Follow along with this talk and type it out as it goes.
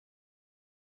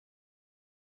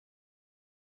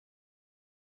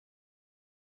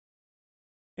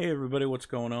Hey everybody, what's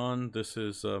going on? This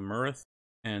is Murith,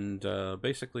 and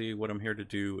basically what I'm here to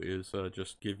do is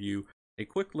just give you a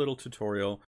quick little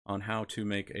tutorial on how to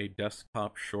make a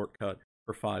desktop shortcut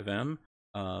for FiveM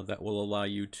that will allow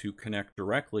you to connect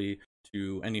directly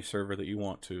to any server that you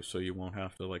want to. So you won't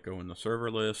have to go in the server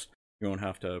list, you won't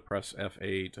have to press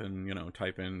F8 and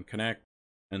type in connect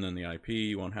and then the IP.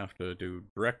 You won't have to do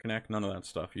direct connect, none of that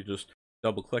stuff. You just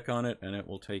double click on it and it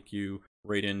will take you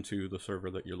right into the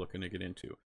server that you're looking to get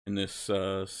into. In this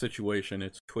situation,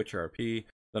 it's Twitch RP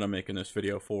that I'm making this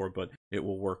video for, but it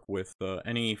will work with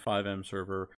any FiveM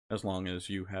server as long as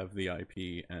you have the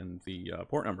IP and the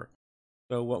port number.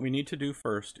 So what we need to do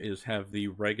first is have the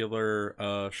regular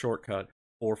shortcut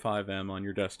for FiveM on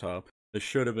your desktop. This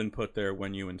should have been put there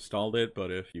when you installed it,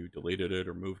 but if you deleted it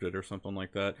or moved it or something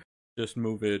like that, just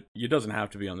move it. It doesn't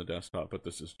have to be on the desktop, but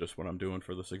this is just what I'm doing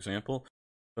for this example.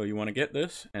 So you want to get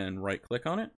this and right click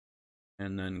on it,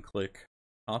 and then click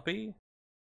copy,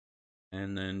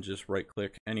 and then just right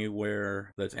click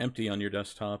anywhere that's empty on your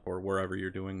desktop or wherever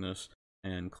you're doing this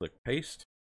and click paste.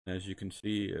 As you can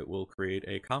see, it will create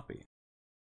a copy.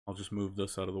 I'll just move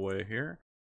this out of the way here.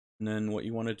 And then what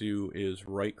you want to do is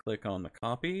right click on the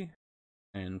copy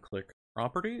and click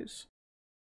properties.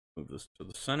 Move this to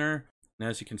the center. And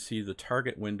as you can see, the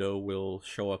target window will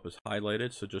show up as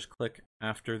highlighted. So just click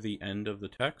after the end of the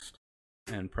text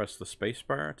and press the space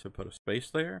bar to put a space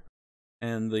there.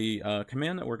 And the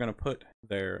command that we're going to put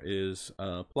there is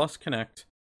plus connect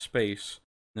space,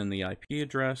 then the IP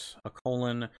address, a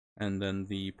colon, and then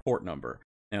the port number.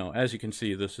 Now, as you can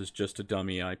see, this is just a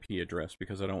dummy IP address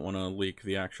because I don't want to leak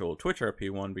the actual Twitch RP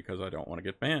one because I don't want to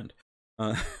get banned.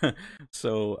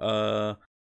 So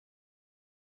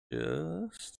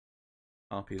just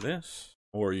copy this,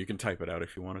 or you can type it out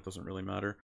if you want, it doesn't really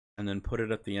matter. And then put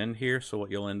it at the end here, so what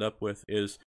you'll end up with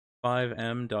is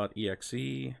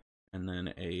fivem.exe, and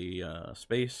then a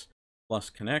space, plus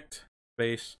connect,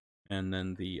 space, and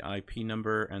then the IP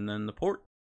number, and then the port.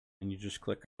 And you just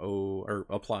click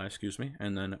apply, excuse me,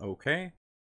 and then OK.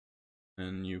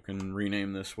 And you can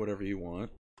rename this whatever you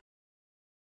want.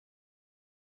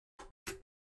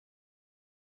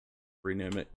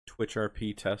 Rename it Twitch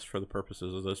RP test for the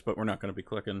purposes of this, but we're not going to be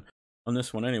clicking on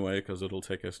this one anyway because it'll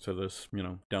take us to this,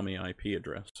 dummy IP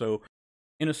address. So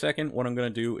in a second, what I'm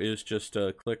going to do is just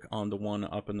click on the one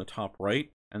up in the top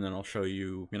right, and then I'll show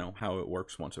you, how it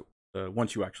works once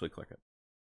you actually click it.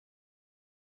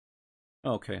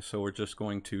 Okay, so we're just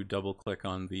going to double click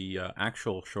on the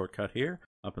actual shortcut here,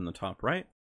 up in the top right.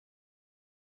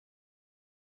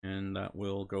 And that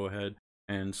will go ahead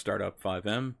and start up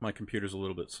FiveM. My computer's a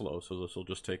little bit slow, so this will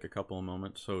just take a couple of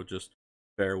moments, so just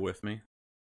bear with me.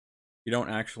 You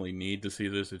don't actually need to see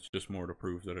this, it's just more to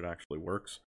prove that it actually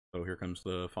works. So here comes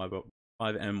the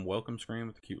FiveM welcome screen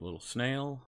with the cute little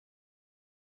snail.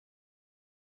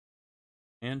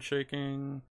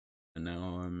 Handshaking. And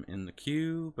now I'm in the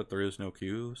queue, but there is no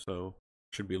queue, so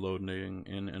should be loading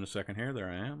in a second here. There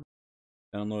I am.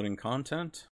 Downloading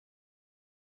content.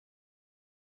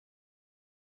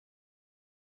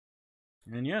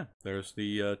 And yeah, there's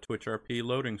the Twitch RP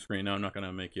loading screen. Now I'm not going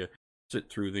to make you sit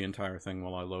through the entire thing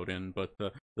while I load in, but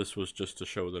this was just to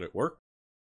show that it worked.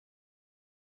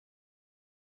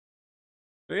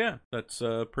 So yeah, that's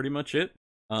pretty much it.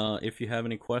 If you have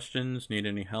any questions, need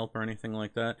any help or anything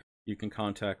like that, you can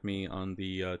contact me on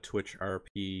the Twitch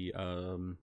RP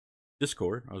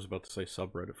Discord. I was about to say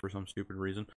subreddit for some stupid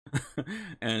reason.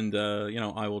 And,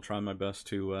 I will try my best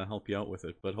to help you out with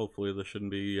it, but hopefully this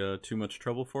shouldn't be too much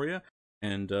trouble for you.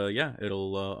 And yeah,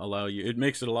 it'll allow you, it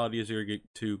makes it a lot easier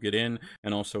to get in,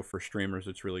 and also for streamers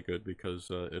it's really good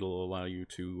because it'll allow you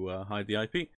to hide the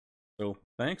IP. So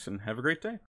thanks and have a great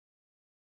day.